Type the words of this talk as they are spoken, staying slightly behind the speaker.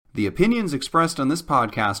The opinions expressed on this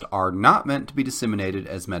podcast are not meant to be disseminated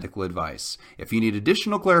as medical advice. If you need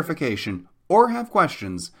additional clarification or have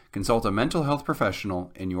questions, consult a mental health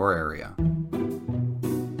professional in your area.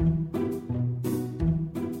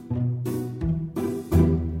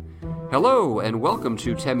 Hello, and welcome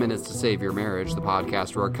to 10 Minutes to Save Your Marriage, the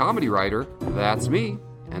podcast where a comedy writer, that's me,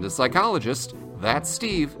 and a psychologist, that's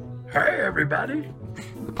Steve. Hey, everybody.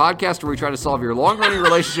 The podcast where we try to solve your long-running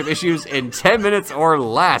relationship issues in 10 minutes or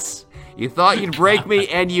less. You thought you'd break me,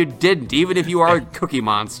 and you didn't, even if you are a cookie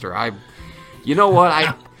monster. You know what?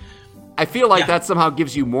 I feel like that somehow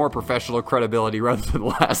gives you more professional credibility rather than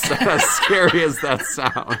less, as scary as that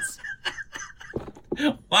sounds.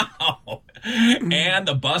 Wow. And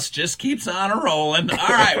the bus just keeps on rolling. All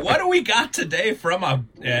right, what do we got today from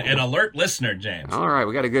an alert listener, James? All right,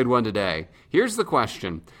 we got a good one today. Here's the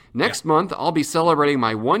question. Next month, I'll be celebrating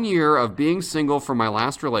my 1 year of being single from my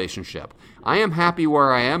last relationship. I am happy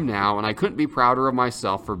where I am now, and I couldn't be prouder of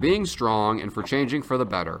myself for being strong and for changing for the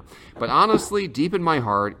better. But honestly, deep in my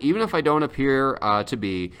heart, even if I don't appear to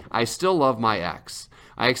be, I still love my ex.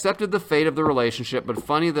 I accepted the fate of the relationship, but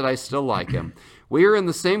funny that I still like him. We are in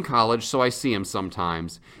the same college, so I see him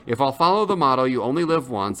sometimes. If I'll follow the motto, you only live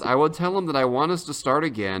once, I would tell him that I want us to start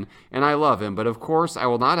again, and I love him, but of course I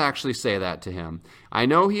will not actually say that to him. I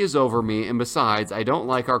know he is over me, and besides, I don't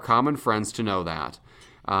like our common friends to know that.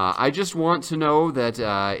 I just want to know that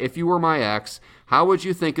if you were my ex, how would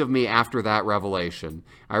you think of me after that revelation?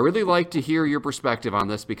 I really like to hear your perspective on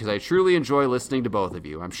this because I truly enjoy listening to both of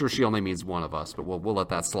you. I'm sure she only means one of us, but we'll let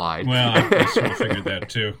that slide. Well, I sort of figured that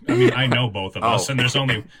too. I mean, I know both of us, and there's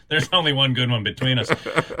only one good one between us.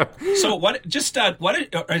 So what? Just sorry,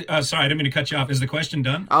 I didn't mean to cut you off. Is the question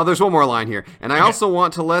done? Oh, there's one more line here, and I also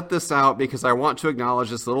want to let this out because I want to acknowledge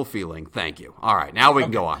this little feeling. Thank you. All right, now we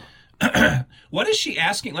can go on. What is she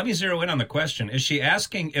asking? Let me zero in on the question. Is she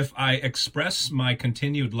asking if I express my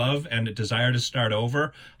continued love and a desire to start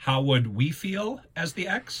over, how would we feel as the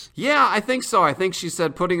ex? Yeah, I think so. I think she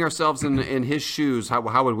said putting ourselves in his shoes,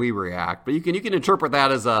 how would we react? But you can interpret that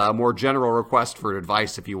as a more general request for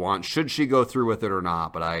advice if you want. Should she go through with it or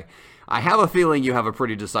not? But I have a feeling you have a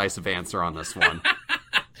pretty decisive answer on this one.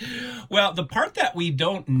 Well, the part that we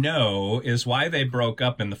don't know is why they broke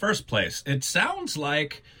up in the first place. It sounds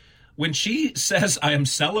like when she says, I am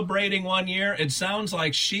celebrating 1 year, it sounds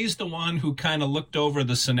like she's the one who kind of looked over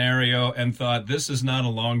the scenario and thought, this is not a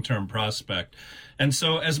long-term prospect. And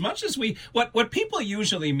so as much as what people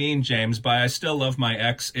usually mean, James, by I still love my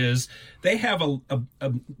ex is they have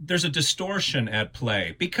there's a distortion at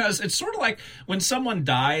play, because it's sort of like when someone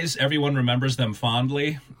dies, everyone remembers them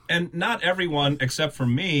fondly. And not everyone, except for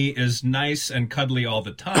me, is nice and cuddly all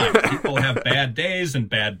the time. People have bad days and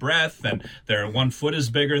bad breath, and their one foot is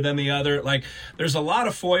bigger than the other. Like, there's a lot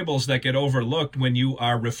of foibles that get overlooked when you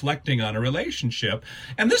are reflecting on a relationship.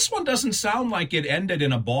 And this one doesn't sound like it ended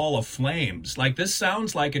in a ball of flames. Like, this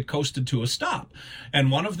sounds like it coasted to a stop.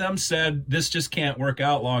 And one of them said, this just can't work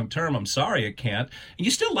out long term. I'm sorry it can't. And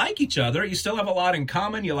you still like each other. You still have a lot in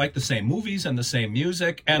common. You like the same movies and the same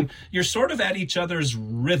music. And you're sort of at each other's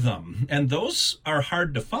rhythm. And those are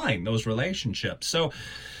hard to find, those relationships. So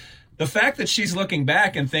the fact that she's looking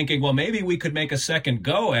back and thinking, well, maybe we could make a second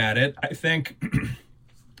go at it, I think...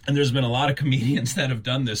 And there's been a lot of comedians that have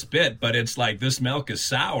done this bit, but it's like, this milk is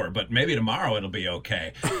sour, but maybe tomorrow it'll be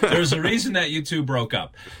okay. There's a reason that you two broke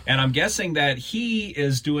up. And I'm guessing that he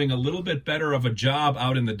is doing a little bit better of a job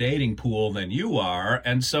out in the dating pool than you are.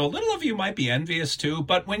 And so little of you might be envious too.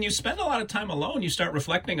 But when you spend a lot of time alone, you start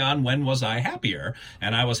reflecting on, when was I happier?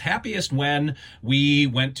 And I was happiest when we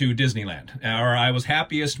went to Disneyland. Or I was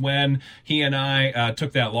happiest when he and I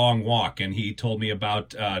took that long walk and he told me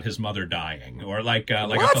about his mother dying. Or like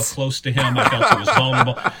I felt close to him. I felt he was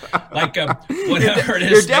vulnerable. Like, whatever it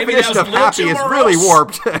is. Your definition of happy is really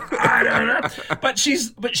warped. I don't know. But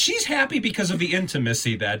she's happy because of the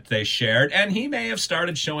intimacy that they shared. And he may have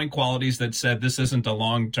started showing qualities that said this isn't a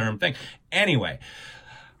long-term thing. Anyway,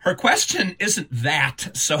 her question isn't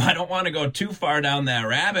that, so I don't want to go too far down that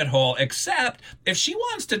rabbit hole, except if she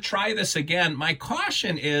wants to try this again, my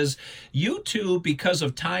caution is you two, because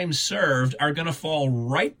of time served, are going to fall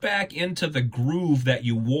right back into the groove that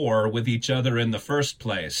you wore with each other in the first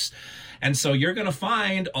place. And so you're going to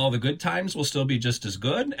find all the good times will still be just as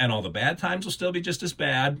good, and all the bad times will still be just as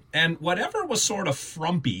bad. And whatever was sort of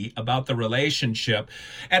frumpy about the relationship,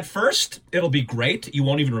 at first, it'll be great. You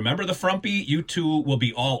won't even remember the frumpy. You two will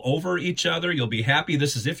be all over each other. You'll be happy.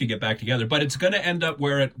 This is if you get back together. But it's going to end up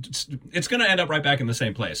where it's going to end up right back in the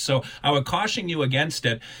same place. So I would caution you against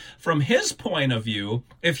it. From his point of view,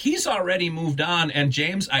 if he's already moved on, and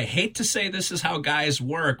James, I hate to say this is how guys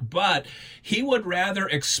work, but he would rather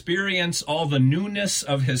experience all the newness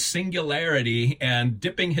of his singularity and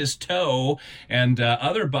dipping his toe and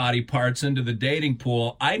other body parts into the dating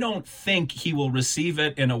pool. I don't think he will receive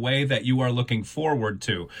it in a way that you are looking forward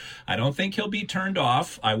to. I don't think he'll be turned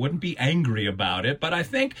off. I wouldn't be angry about it, but I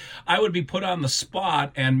think I would be put on the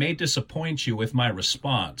spot and may disappoint you with my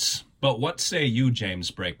response. But what say you, James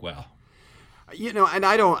Breakwell? And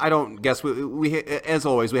I don't guess we as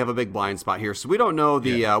always we have a big blind spot here, so we don't know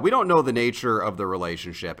the nature of the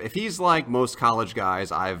relationship. If he's like most college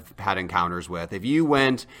guys I've had encounters with, if you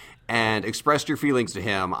went and expressed your feelings to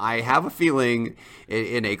him, I have a feeling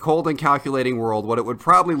in a cold and calculating world, what it would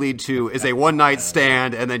probably lead to is a one-night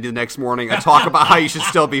stand, and then the next morning a talk about how you should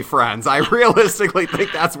still be friends. I realistically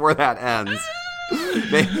think that's where that ends.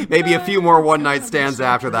 Maybe a few more one-night stands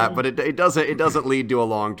after that, but it doesn't lead to a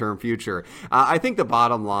long-term future. I think the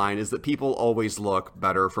bottom line is that people always look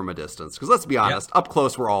better from a distance. Because let's be honest, up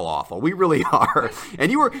close we're all awful. We really are.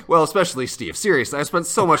 And you were, well, especially Steve. Seriously, I spent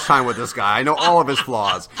so much time with this guy. I know all of his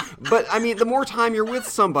flaws. But I mean, the more time you're with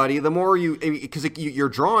somebody, the more because you're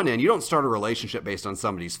drawn in. You don't start a relationship based on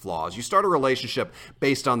somebody's flaws. You start a relationship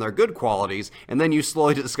based on their good qualities, and then you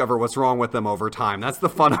slowly discover what's wrong with them over time. That's the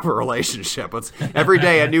fun of a relationship. It's every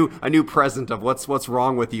day a new present of what's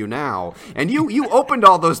wrong with you now. And you opened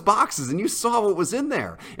all those boxes and you saw what was in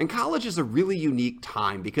there. And college is a really unique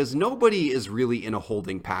time because nobody is really in a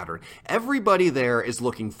holding pattern. Everybody there is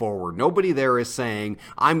looking forward. Nobody there is saying,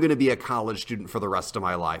 I'm going to be a college student for the rest of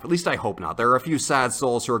my life. At least I hope not. There are a few sad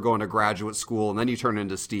souls who are going to graduate school and then you turn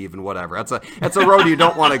into Steve and whatever. That's a road you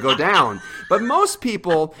don't want to go down. But most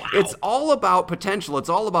people, wow. It's all about potential. It's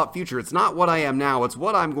all about future. It's not what I am now. It's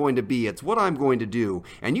what I'm going to be. It's what I'm going to do.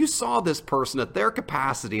 And you saw this person at their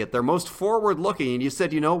capacity, at their most forward-looking, and you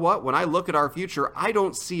said, you know what? When I look at our future, I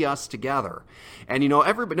don't see us together. And,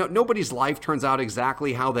 nobody's life turns out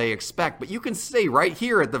exactly how they expect, but you can say right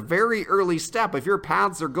here at the very early step, if your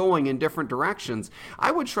paths are going in different directions,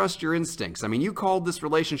 I would trust your instincts. I mean, you called this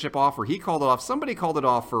relationship off, or he called it off. Somebody called it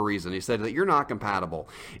off for a reason. He said that you're not compatible.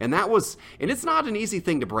 And it's not an easy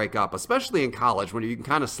thing to break up, especially in college, when you can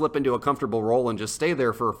kind of slip into a comfortable role and just stay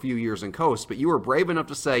there for a few years and coast. But you were brave enough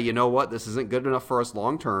to say, you know what, this isn't good enough for us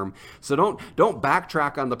long term. So don't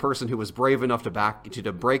backtrack on the person who was brave enough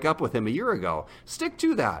to break up with him a year ago. Stick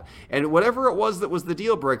to that. And whatever it was that was the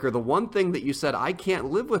deal breaker, the one thing that you said, I can't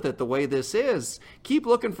live with it the way this is, keep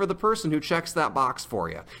looking for the person who checks that box for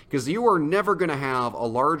you. Because you are never going to have a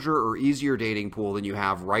larger or easier dating pool than you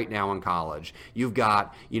have right now in college. You've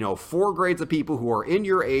got, 4 grades of people who are in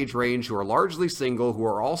your age range, who are largely single, who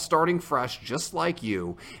are all starting fresh just like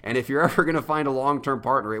you. And if you're ever going to find a long-term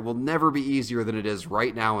partner, it will never be easier than it is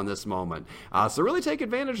right now in this moment. So really take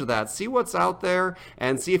advantage of that. See what's out there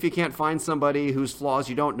and see if you can't find somebody whose flaws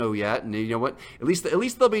you don't know yet. And you know what? At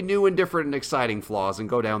least they'll be new and different and exciting flaws, and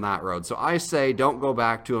go down that road. So I say don't go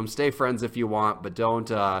back to them. Stay friends if you want, but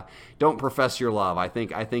don't profess your love. I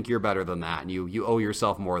think you're better than that, and you owe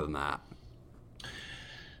yourself more than that.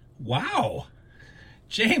 Wow.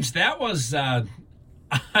 James, that was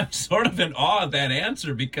I'm sort of in awe of that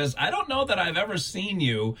answer, because I don't know that I've ever seen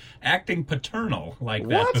you acting paternal like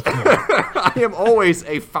that before. I am always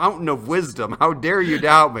a fountain of wisdom. How dare you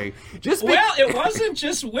doubt me? Well, it wasn't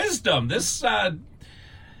just wisdom. This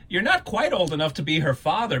you're not quite old enough to be her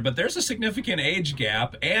father, but there's a significant age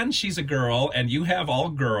gap, and she's a girl, and you have all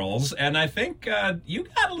girls, and I think you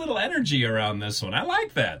got a little energy around this one. I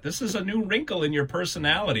like that. This is a new wrinkle in your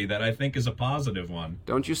personality that I think is a positive one.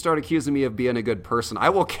 Don't you start accusing me of being a good person. I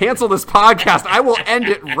will cancel this podcast. I will end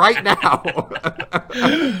it right now.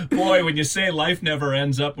 Boy, when you say life never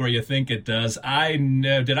ends up where you think it does, I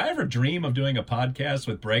know. Did I ever dream of doing a podcast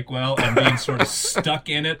with Breakwell and being sort of stuck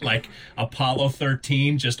in it like Apollo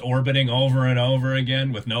 13, just orbiting over and over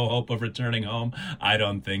again with no hope of returning home? I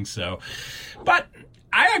don't think so. But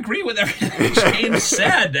I agree with everything James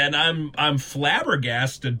said, and I'm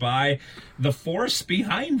flabbergasted by the force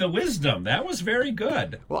behind the wisdom. That was very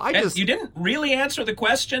good. Well, you didn't really answer the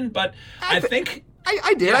question, but I think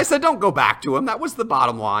I did. Yeah. I said don't go back to him. That was the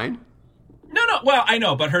bottom line. No. Well, I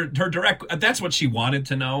know, but her direct, that's what she wanted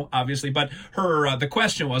to know, obviously. But the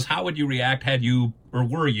question was, how would you react had you or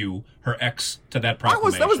were you her ex to that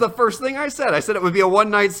proclamation? That was the first thing I said. I said it would be a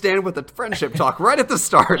one-night stand with a friendship talk right at the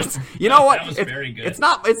start. You know what? That was very good. It's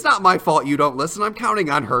not my fault you don't listen. I'm counting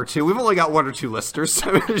on her too. We've only got 1 or 2 listeners,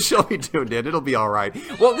 so she'll be tuned in. It'll be all right.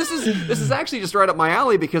 Well, this is actually just right up my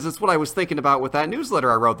alley because it's what I was thinking about with that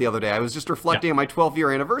newsletter I wrote the other day. I was just reflecting on my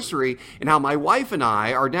 12-year anniversary and how my wife and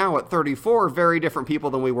I are now at 34 very different people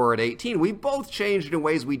than we were at 18. We both changed in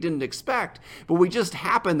ways we didn't expect, but we just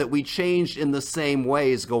happened that we changed in the same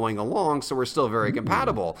ways going along, so we're still very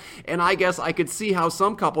compatible. And I guess I could see how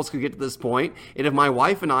some couples could get to this point, and if my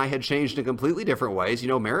wife and I had changed in completely different ways,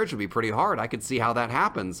 marriage would be pretty hard. I could see how that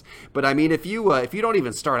happens. But I mean, if you don't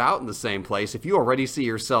even start out in the same place, if you already see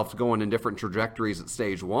yourself going in different trajectories at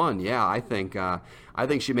stage 1, yeah, I think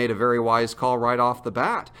she made a very wise call right off the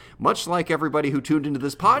bat. Much like everybody who tuned into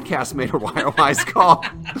this podcast made a wise call.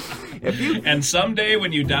 And someday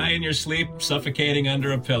when you die in your sleep, suffocating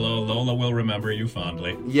under a pillow, Lola will remember you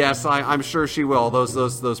fondly. Yes, I'm sure she will.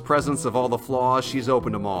 Those presents of all the flaws, she's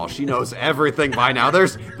opened them all. She knows everything by now.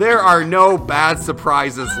 There are no bad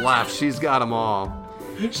surprises left. She's got them all.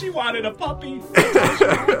 She wanted a puppy.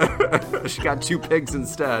 She got 2 pigs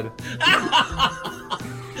instead.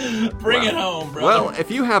 Bring it home, brother. Well, if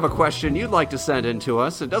you have a question you'd like to send in to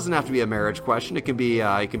us, it doesn't have to be a marriage question. It can be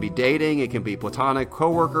dating, it can be platonic,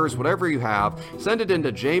 coworkers, whatever you have. Send it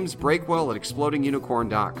into James Breakwell at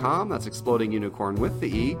explodingunicorn.com. That's exploding unicorn with the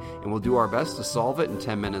E, and we'll do our best to solve it in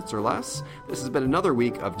 10 minutes or less. This has been another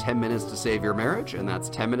week of 10 minutes to save your marriage, and that's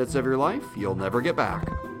 10 minutes of your life you'll never get back.